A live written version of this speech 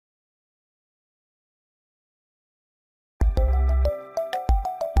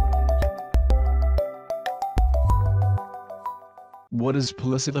What is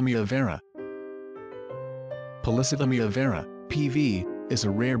polycythemia vera? Polycythemia vera, PV, is a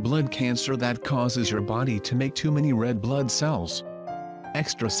rare blood cancer that causes your body to make too many red blood cells.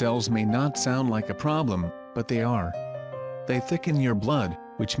 Extra cells may not sound like a problem, but they are. They thicken your blood,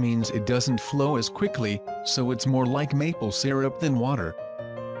 which means it doesn't flow as quickly, so it's more like maple syrup than water.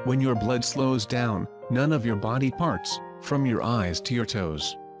 When your blood slows down, none of your body parts, from your eyes to your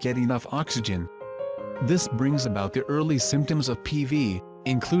toes, get enough oxygen. This brings about the early symptoms of PV,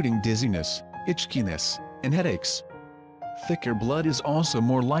 including dizziness, itchiness, and headaches. Thicker blood is also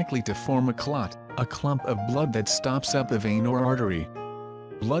more likely to form a clot, a clump of blood that stops up a vein or artery.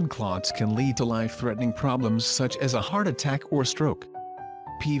 Blood clots can lead to life-threatening problems such as a heart attack or stroke.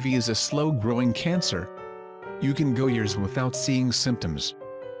 PV is a slow-growing cancer. You can go years without seeing symptoms.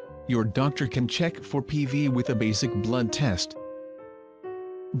 Your doctor can check for PV with a basic blood test.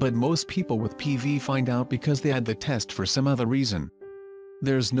 But most people with PV find out because they had the test for some other reason.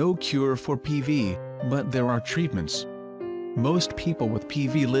 There's no cure for PV, but there are treatments. Most people with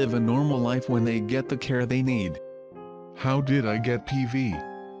PV live a normal life when they get the care they need. How did I get PV?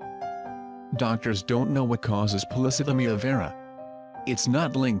 Doctors don't know what causes polycythemia vera. It's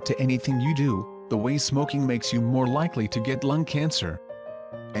not linked to anything you do, the way smoking makes you more likely to get lung cancer.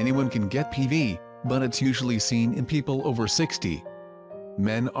 Anyone can get PV, but it's usually seen in people over 60.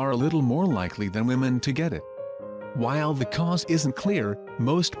 Men are a little more likely than women to get it. While the cause isn't clear,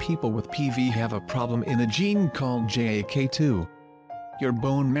 most people with PV have a problem in a gene called JAK2. Your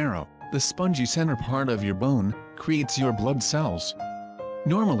bone marrow, the spongy center part of your bone, creates your blood cells.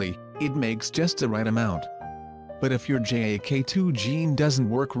 Normally, it makes just the right amount. But if your JAK2 gene doesn't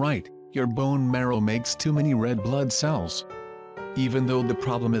work right, your bone marrow makes too many red blood cells. Even though the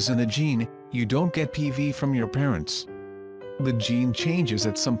problem is in a gene, you don't get PV from your parents. The gene changes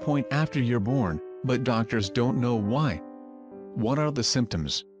at some point after you're born, but doctors don't know why. What are the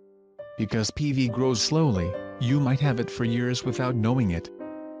symptoms? Because PV grows slowly, you might have it for years without knowing it.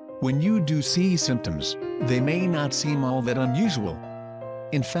 When you do see symptoms, they may not seem all that unusual.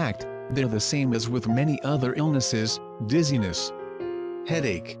 In fact, they're the same as with many other illnesses: dizziness,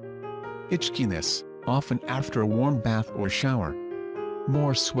 headache, itchiness, often after a warm bath or shower,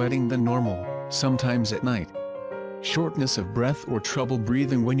 more sweating than normal, sometimes at night, shortness of breath or trouble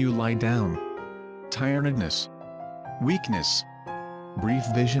breathing when you lie down, tiredness, weakness, brief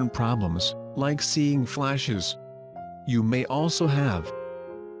vision problems, like seeing flashes. You may also have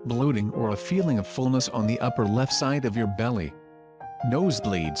bloating or a feeling of fullness on the upper left side of your belly,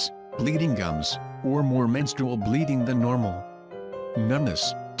 nosebleeds, bleeding gums, or more menstrual bleeding than normal,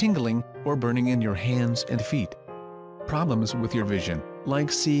 numbness, tingling, or burning in your hands and feet. Problems with your vision,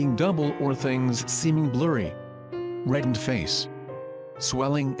 like seeing double or things seeming blurry, reddened face,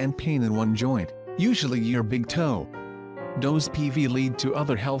 swelling and pain in one joint, usually your big toe. Does PV lead to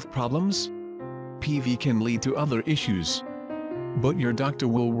other health problems? PV can lead to other issues, but your doctor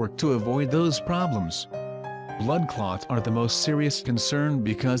will work to avoid those problems. Blood clots are the most serious concern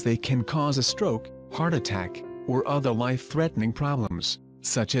because they can cause a stroke, heart attack, or other life-threatening problems,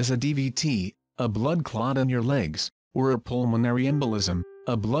 such as a DVT, a blood clot in your legs, or a pulmonary embolism,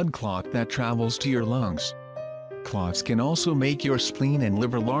 a blood clot that travels to your lungs. Clots can also make your spleen and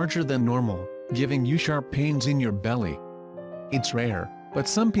liver larger than normal, giving you sharp pains in your belly. It's rare, but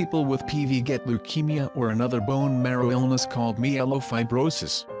some people with PV get leukemia or another bone marrow illness called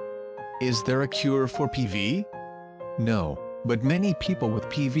myelofibrosis. Is there a cure for PV? No, but many people with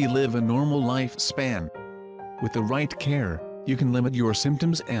PV live a normal lifespan. With the right care, you can limit your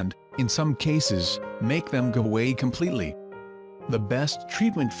symptoms and, in some cases, make them go away completely. The best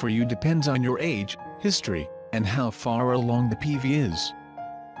treatment for you depends on your age, history, and how far along the PV is.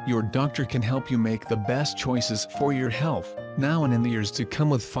 Your doctor can help you make the best choices for your health, now and in the years to come,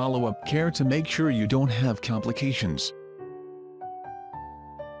 with follow-up care to make sure you don't have complications.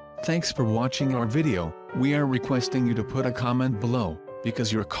 Thanks for watching our video. We are requesting you to put a comment below,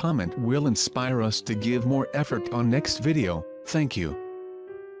 because your comment will inspire us to give more effort on next video. Thank you.